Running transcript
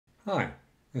Hi,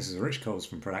 this is Rich Coles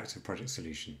from Prodactive Project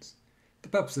Solutions. The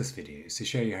purpose of this video is to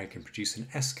show you how you can produce an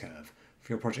S-curve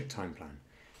for your project time plan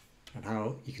and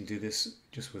how you can do this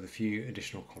just with a few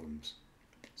additional columns.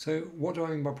 So what do I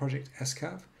mean by project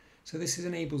S-curve? So this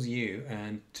enables you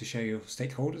to show your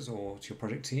stakeholders or to your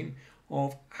project team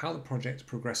of how the project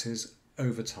progresses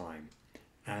over time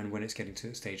and when it's getting to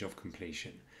the stage of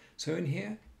completion. So in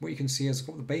here, what you can see is I've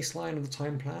got the baseline of the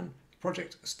time plan. The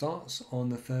project starts on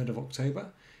the 3rd of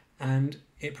October and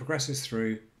it progresses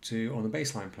through to, on the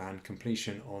baseline plan,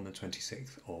 completion on the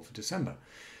 26th of December.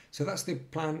 So that's the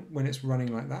plan when it's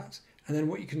running like that. And then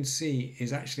what you can see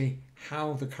is actually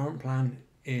how the current plan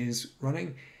is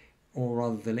running, or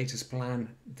rather the latest plan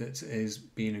that is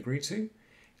being agreed to,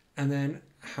 and then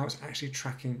how it's actually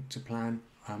tracking to plan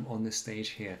on this stage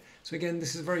here. So again,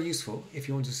 this is very useful if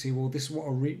you want to see, well, this is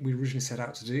what we originally set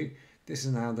out to do. This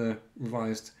is now the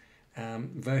revised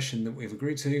version that we've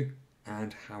agreed to,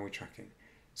 and how we're tracking.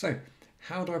 So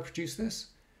how do I produce this?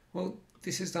 Well,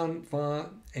 this is done via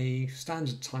a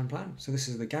standard time plan. So this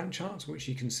is the Gantt chart, which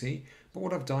you can see. But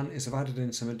what I've done is I've added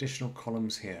in some additional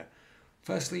columns here.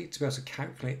 Firstly, to be able to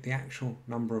calculate the actual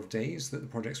number of days that the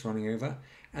project's running over,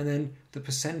 and then the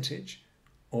percentage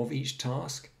of each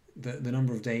task that the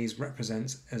number of days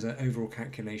represents as an overall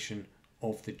calculation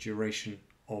of the duration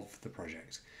of the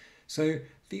project. So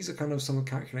these are kind of some of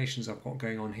the calculations I've got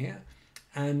going on here.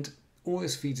 And all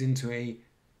this feeds into a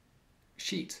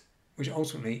sheet, which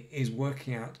ultimately is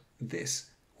working out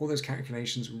all those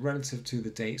calculations relative to the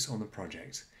dates on the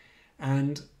project.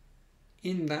 And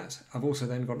in that, I've also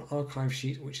then got an archive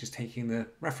sheet, which is taking the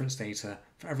reference data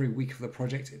for every week of the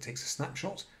project. It takes a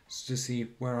snapshot to see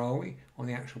where are we on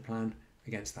the actual plan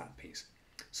against that piece.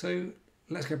 So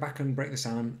let's go back and break this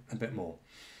down a bit more.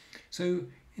 So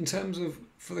in terms of,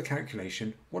 for the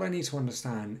calculation, what I need to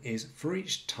understand is for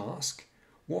each task,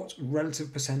 what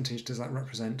relative percentage does that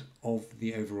represent of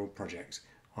the overall project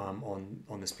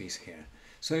on this piece here?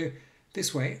 So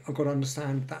this way, I've got to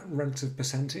understand that relative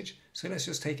percentage. So let's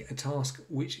just take a task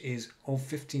which is of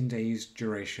 15 days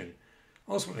duration.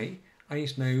 Ultimately, I need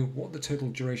to know what the total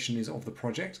duration is of the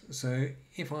project. So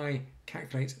if I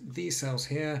calculate these cells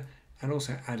here and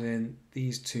also add in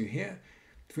these two here,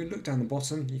 if we look down the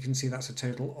bottom, you can see that's a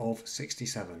total of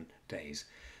 67 days.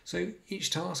 So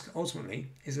each task ultimately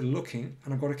is looking,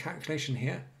 and I've got a calculation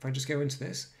here. If I just go into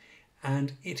this,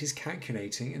 and it is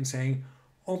calculating and saying,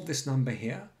 of this number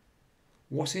here,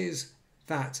 what is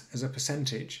that as a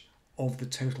percentage of the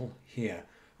total here?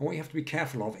 And what you have to be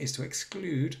careful of is to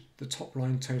exclude the top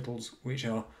line totals which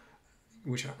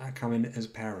come in as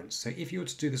parents. So if you were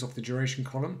to do this off the duration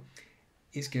column,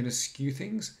 it's going to skew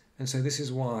things. And so this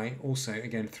is why also,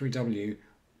 again, 3W,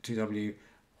 2W,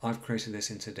 I've created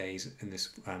this into days in this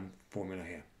formula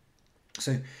here.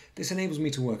 So this enables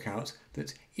me to work out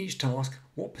that each task,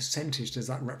 what percentage does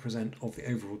that represent of the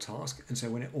overall task? And so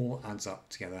when it all adds up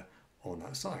together on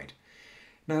that side.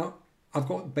 Now, I've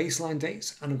got baseline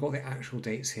dates and I've got the actual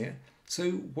dates here.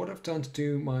 So what I've done to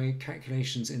do my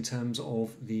calculations in terms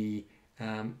of the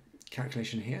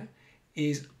calculation here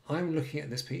is I'm looking at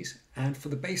this piece, and for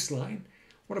the baseline,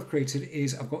 what I've created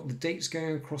is I've got the dates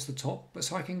going across the top, but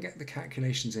so I can get the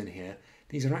calculations in here.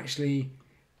 These are actually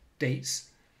dates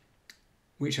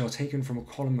which are taken from a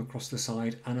column across the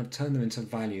side, and I've turned them into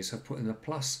values. So I've put in a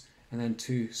plus and then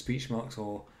two speech marks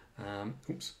or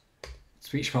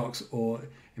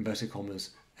inverted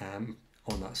commas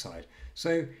on that side.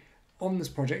 So on this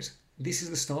project, this is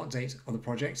the start date of the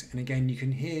project. And again, you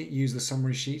can here use the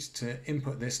summary sheet to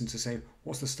input this and to say,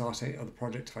 what's the start date of the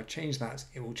project? If I change that,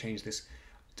 it will change this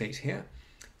date here.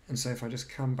 And so if I just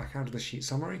come back out of the sheet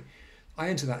summary, I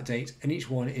enter that date, and each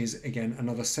one is again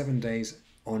another 7 days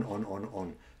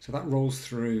on. So that rolls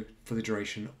through for the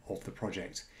duration of the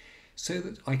project. So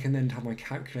that I can then have my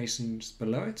calculations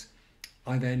below it,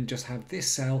 I then just have this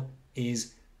cell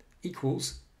is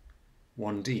equals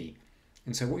 1D.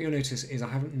 And so what you'll notice is I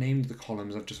haven't named the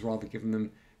columns, I've just rather given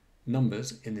them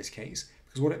numbers in this case,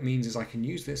 because what it means is I can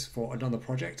use this for another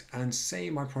project, and say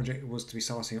my project was to be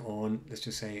starting on, let's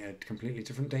just say, a completely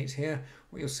different date here.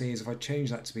 What you'll see is if I change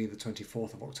that to be the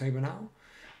 24th of October now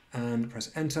and press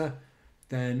enter,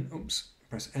 then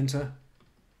press enter,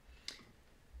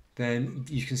 then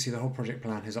you can see the whole project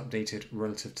plan has updated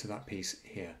relative to that piece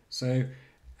here. So,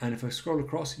 and if I scroll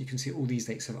across, you can see all these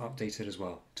dates have updated as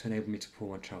well to enable me to pull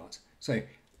my chart. So I'm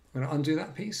going to undo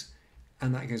that piece,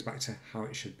 and that goes back to how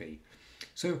it should be.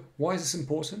 So why is this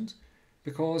important?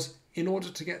 Because in order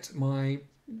to get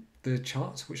the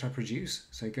chart which I produce,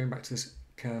 so going back to this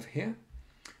curve here,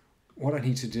 what I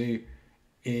need to do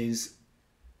is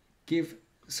give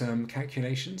some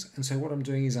calculations. And so what I'm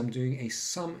doing is I'm doing a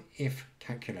sum if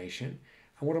calculation.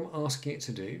 And what I'm asking it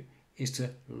to do is to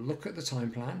look at the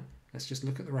time plan. Let's just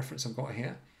look at the reference I've got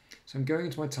here. So I'm going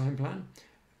into my time plan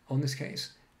on this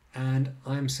case, and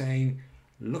I'm saying,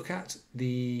 look at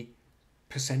the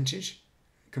percentage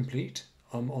complete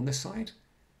on this side.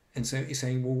 And so it's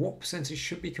saying, well, what percentage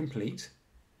should be complete?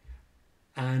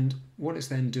 And what it's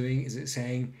then doing is it's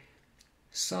saying,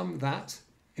 sum that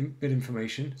bit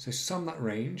information, so sum that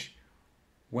range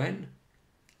when,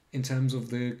 in terms of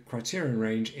the criterion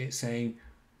range, it's saying,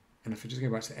 and if I just go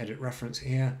back to the edit reference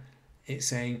here, it's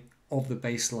saying of the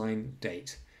baseline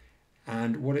date.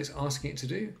 And what it's asking it to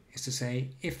do is to say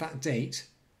if that date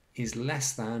is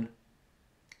less than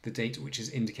the date which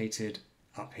is indicated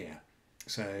up here.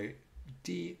 So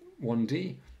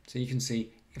D1D, so you can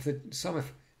see if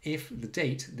the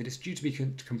date that it's due to be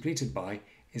completed by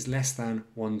is less than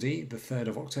 1D, the 3rd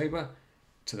of October,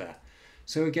 to there.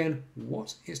 So again,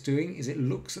 what it's doing is it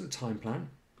looks at the time plan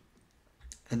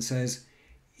and says,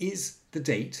 is the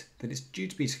date that it's due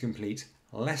to be complete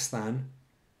less than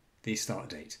the start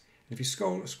date? And if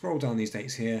you scroll down these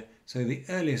dates here, so the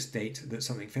earliest date that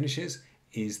something finishes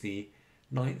is the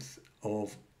 9th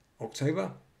of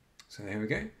October. So here we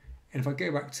go. And if I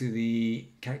go back to the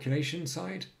calculation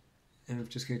side, and if I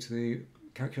just go to the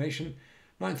calculation,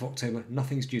 9th of October,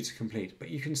 nothing's due to complete. But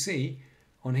you can see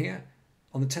on here,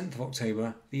 on the 10th of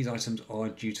October, these items are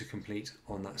due to complete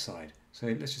on that side. So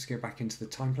let's just go back into the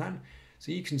time plan.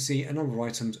 So you can see a number of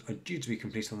items are due to be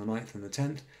completed on the 9th and the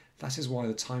 10th. That is why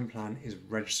the time plan is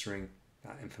registering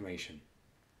that information.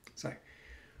 So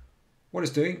what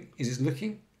it's doing is it's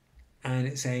looking and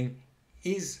it's saying,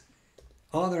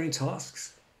 are there any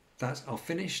tasks that are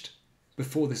finished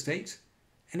before this date?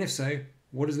 And if so,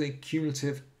 what is the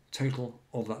cumulative total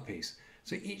of that piece?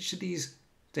 So each of these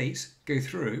dates go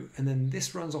through, and then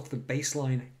this runs off the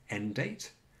baseline end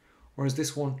date, whereas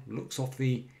this one looks off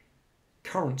the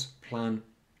current plan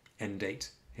end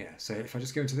date here. So if I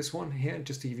just go into this one here,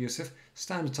 just to give you a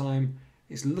standard time,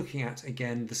 it's looking at,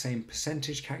 again, the same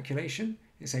percentage calculation.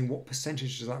 It's saying what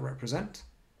percentage does that represent?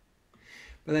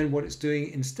 But then what it's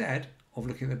doing instead of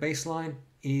looking at the baseline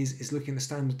is it's looking at the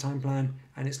standard time plan,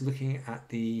 and it's looking at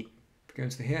the, if we go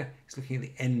into here, it's looking at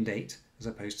the end date as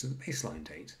opposed to the baseline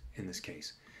date in this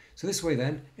case. So this way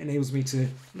then enables me to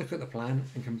look at the plan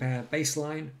and compare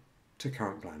baseline to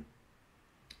current plan.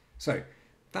 So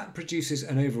that produces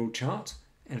an overall chart.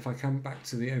 And if I come back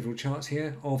to the overall chart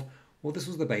here of, well, this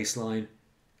was the baseline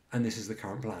and this is the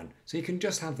current plan. So you can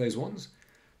just have those ones,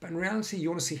 but in reality, you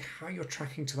want to see how you're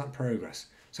tracking to that progress.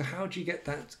 So how do you get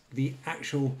that, the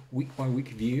actual week by week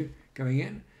view going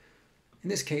in? In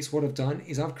this case, what I've done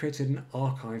is I've created an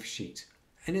archive sheet.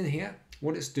 And in here,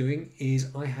 what it's doing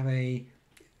is I have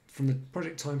from the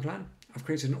project time plan, I've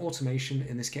created an automation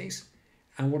in this case.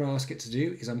 And what I ask it to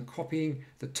do is I'm copying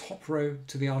the top row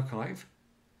to the archive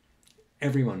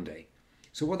every Monday.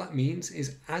 So what that means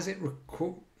is as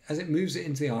it moves it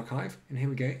into the archive, and here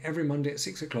we go, every Monday at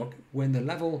 6 o'clock, when the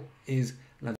level is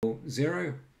level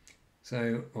 0,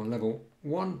 so on level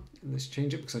 1, let's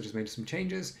change it because I just made some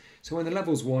changes. So when the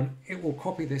level's 1, it will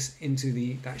copy this into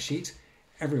that sheet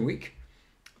every week.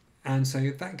 And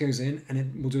so that goes in and it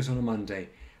will do it on a Monday.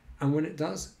 And when it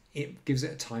does, it gives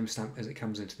it a timestamp as it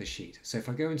comes into the sheet. So if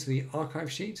I go into the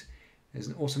archive sheet, there's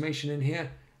an automation in here,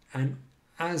 and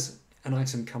as an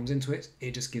item comes into it,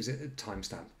 it just gives it a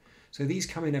timestamp. So these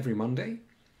come in every Monday.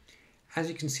 As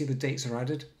you can see, the dates are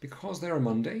added because they're a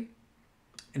Monday.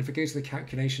 And if I go to the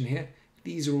calculation here,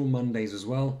 these are all Mondays as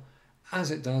well.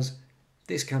 As it does,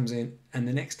 this comes in and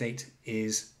the next date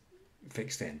is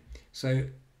fixed in. So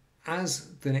as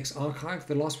the next archive,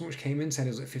 the last one which came in said it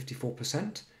was at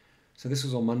 54%. So this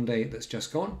was on Monday that's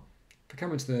just gone. If I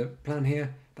come into the plan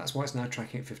here, that's why it's now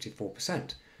tracking at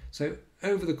 54%. So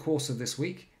over the course of this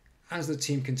week, as the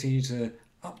team continue to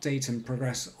update and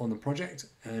progress on the project,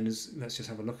 and let's just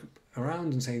have a look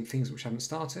around and say things which haven't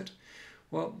started.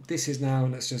 Well, this is now,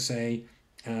 let's just say,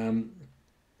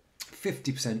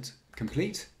 50%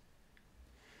 complete.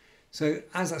 So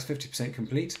as that's 50%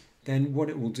 complete, then what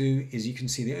it will do is you can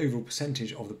see the overall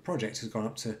percentage of the project has gone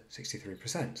up to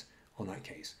 63% on that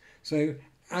case. So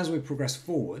as we progress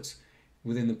forwards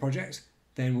within the project,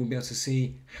 then we'll be able to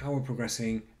see how we're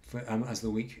progressing as the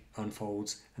week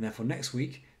unfolds. And therefore next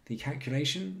week, the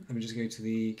calculation, let me just go to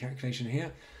the calculation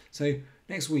here. So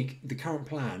next week, the current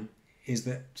plan is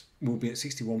that we'll be at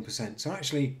 61%. So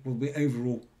actually we'll be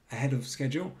overall ahead of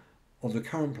schedule of the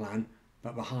current plan,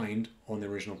 but behind on the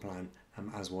original plan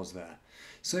as was there.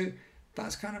 So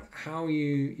that's kind of how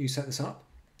you set this up.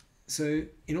 So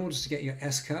in order to get your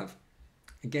S-curve,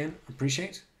 again,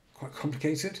 appreciate, quite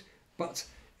complicated, but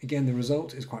again, the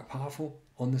result is quite powerful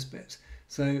on this bit.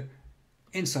 So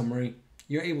in summary,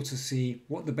 you're able to see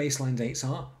what the baseline dates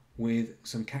are with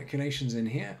some calculations in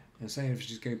here. And say if you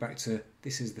just go back to,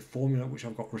 this is the formula which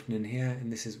I've got written in here,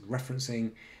 and this is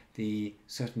referencing the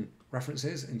certain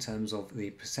references in terms of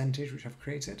the percentage which I've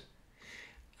created.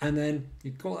 And then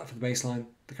you call that for the baseline,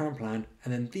 the current plan,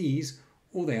 and then these,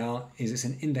 all they are is it's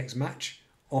an index match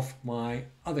off my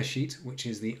other sheet, which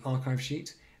is the archive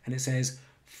sheet, and it says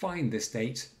find this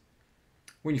date.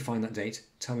 When you find that date,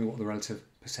 tell me what the relative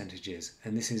percentage is.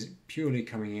 And this is purely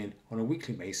coming in on a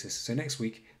weekly basis. So next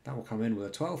week that will come in with a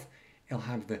 12th. It'll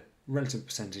have the relative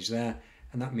percentage there,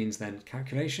 and that means then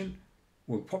calculation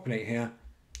will populate here,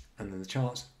 and then the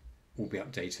chart will be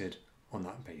updated on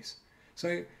that base.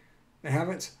 So there you have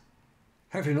it.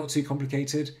 Hopefully not too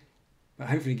complicated, but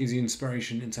hopefully it gives you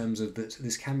inspiration in terms of that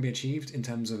this can be achieved in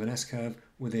terms of an S-curve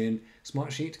within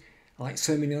Smartsheet. Like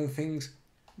so many other things,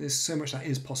 there's so much that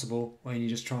is possible when you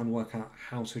just try and work out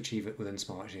how to achieve it within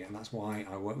Smartsheet, and that's why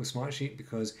I work with Smartsheet,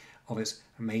 because of its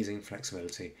amazing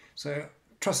flexibility. So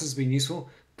trust has been useful.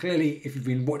 Clearly, if you've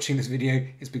been watching this video,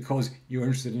 it's because you're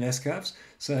interested in S-curves.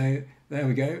 So there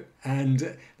we go, and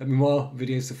there'll be more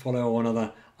videos to follow on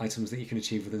other items that you can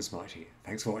achieve within Smartsheet.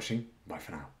 Thanks for watching. Bye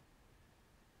for now.